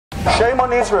Shame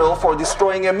on Israel for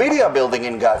destroying a media building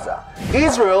in Gaza.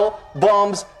 Israel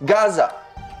bombs Gaza.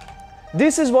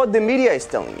 This is what the media is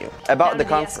telling you about the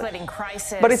conflict.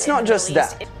 But it's not just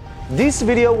that. This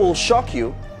video will shock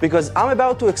you because I'm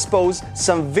about to expose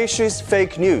some vicious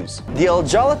fake news. The Al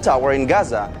Jala Tower in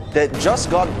Gaza that just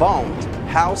got bombed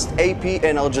housed AP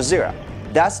and Al Jazeera.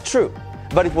 That's true,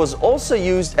 but it was also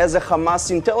used as a Hamas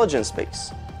intelligence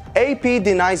base. AP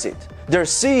denies it. Their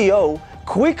CEO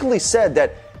quickly said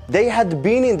that they had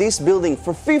been in this building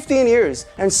for 15 years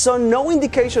and saw no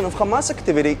indication of Hamas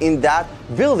activity in that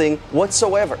building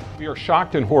whatsoever. We are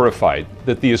shocked and horrified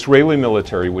that the Israeli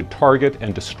military would target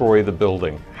and destroy the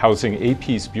building housing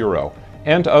AP's bureau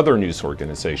and other news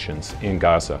organizations in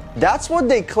Gaza. That's what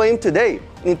they claim today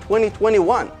in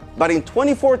 2021. But in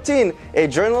 2014, a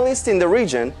journalist in the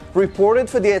region reported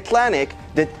for The Atlantic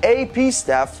that AP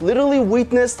staff literally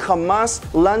witnessed Hamas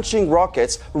launching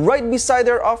rockets right beside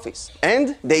their office.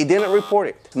 And they didn't report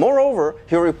it. Moreover,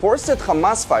 he reports that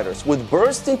Hamas fighters would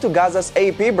burst into Gaza's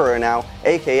AP bureau now,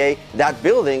 aka that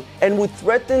building, and would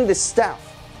threaten the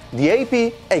staff. The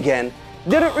AP, again,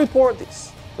 didn't report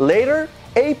this. Later,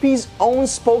 AP's own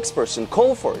spokesperson,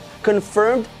 Colford,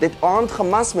 confirmed that armed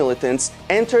Hamas militants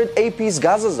entered AP's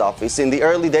Gaza's office in the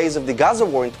early days of the Gaza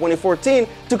war in 2014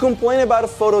 to complain about a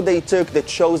photo they took that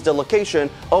shows the location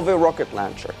of a rocket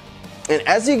launcher. And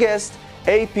as you guessed,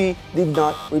 AP did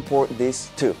not report this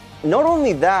too. Not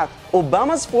only that,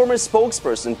 Obama's former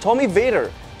spokesperson, Tommy Vader,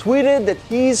 tweeted that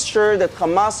he is sure that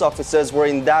Hamas officers were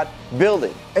in that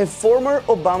building. A former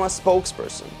Obama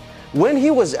spokesperson. When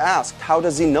he was asked how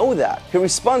does he know that, he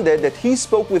responded that he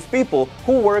spoke with people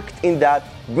who worked in that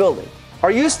building.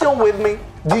 Are you still with me?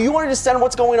 Do you understand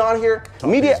what's going on here?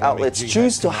 Media outlets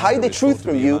choose to hide the truth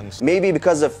from you, maybe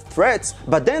because of threats,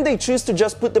 but then they choose to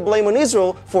just put the blame on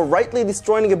Israel for rightly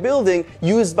destroying a building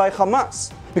used by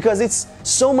Hamas. Because it's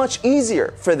so much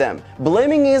easier for them.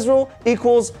 Blaming Israel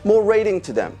equals more rating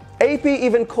to them. AP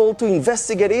even called to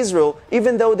investigate Israel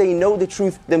even though they know the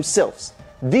truth themselves.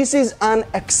 This is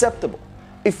unacceptable.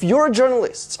 If your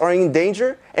journalists are in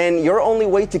danger and your only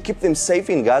way to keep them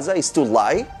safe in Gaza is to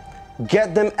lie,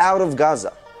 get them out of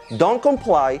Gaza. Don't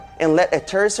comply and let a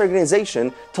terrorist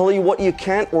organization tell you what you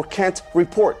can or can't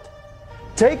report.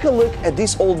 Take a look at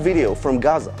this old video from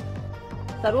Gaza.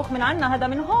 صاروخ من عنا هذا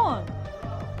من هون.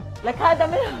 لك هذا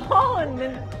من هون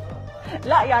من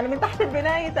لا يعني من تحت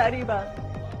البناية تقريبا.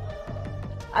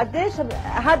 قديش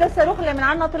هذا الصاروخ اللي من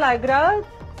عنا طلع جراد؟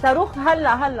 صاروخ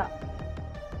هلا.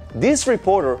 This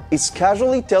reporter is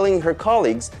casually telling her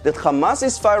colleagues that Hamas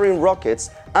is firing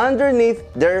rockets underneath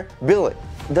their building.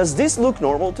 Does this look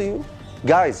normal to you?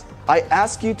 Guys, I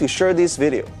ask you to share this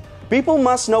video. People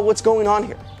must know what's going on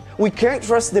here. We can't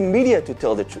trust the media to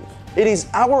tell the truth. It is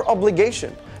our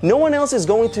obligation. No one else is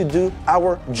going to do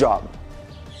our job.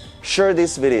 Share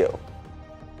this video.